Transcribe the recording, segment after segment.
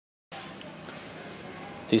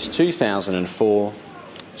This 2004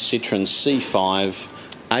 Citroen C5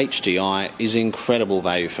 HDi is incredible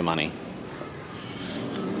value for money.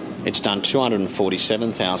 It's done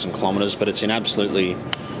 247,000 kilometres, but it's in absolutely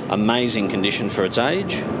amazing condition for its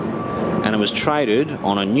age, and it was traded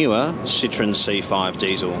on a newer Citroen C5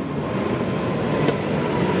 diesel.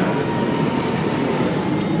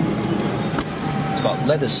 It's got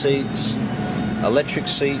leather seats, electric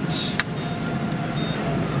seats,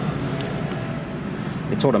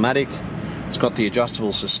 it's automatic, it's got the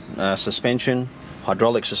adjustable suspension,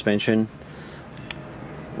 hydraulic suspension,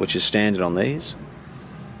 which is standard on these.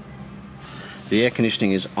 The air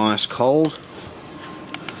conditioning is ice cold,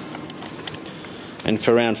 and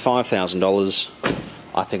for around $5,000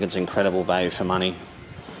 I think it's incredible value for money.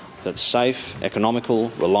 That's safe, economical,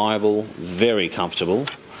 reliable, very comfortable.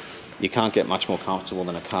 You can't get much more comfortable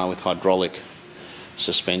than a car with hydraulic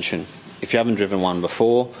suspension. If you haven't driven one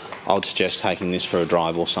before, I would suggest taking this for a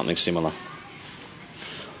drive or something similar.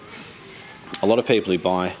 A lot of people who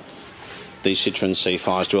buy these Citroen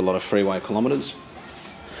C5s do a lot of freeway kilometres,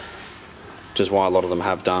 which is why a lot of them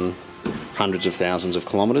have done hundreds of thousands of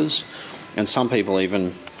kilometres. And some people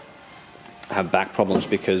even have back problems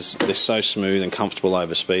because they're so smooth and comfortable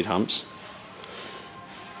over speed humps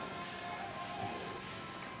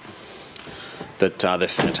that they're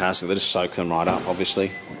fantastic. They just soak them right up,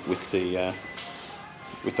 obviously, with the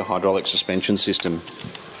hydraulic suspension system.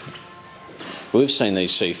 We've seen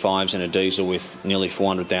these C5s in a diesel with nearly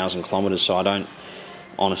 400,000 kilometres, so I don't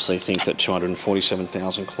honestly think that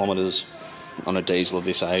 247,000 kilometres on a diesel of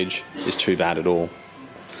this age is too bad at all.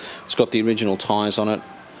 It's got the original tyres on it,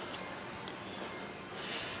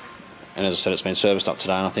 and as I said, it's been serviced up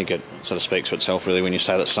today, and I think it sort of speaks for itself really when you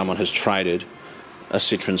say that someone has traded a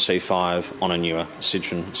Citroen C5 on a newer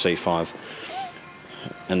Citroen C5.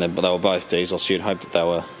 And they were both diesel, so you'd hope that they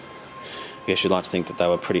were, I guess you'd like to think that they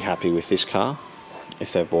were pretty happy with this car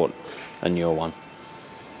if they've bought a newer one.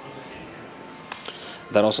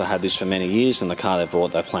 They'd also had this for many years, and the car they've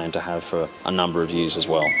bought they plan to have for a number of years as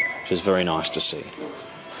well, which is very nice to see.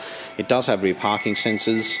 It does have rear parking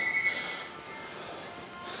sensors.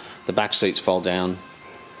 The back seats fold down,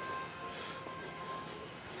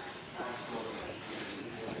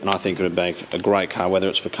 and I think it would make a great car, whether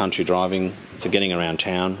it's for country driving, for getting around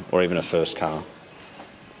town, or even a first car.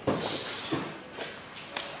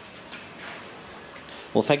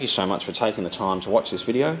 Well, thank you so much for taking the time to watch this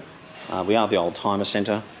video. We are the Old Timer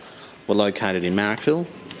Centre. We're located in Marrickville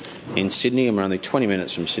in Sydney, and we're only 20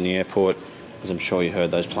 minutes from Sydney Airport, as I'm sure you heard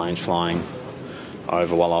those planes flying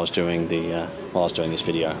over while I was doing this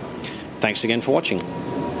video. Thanks again for watching.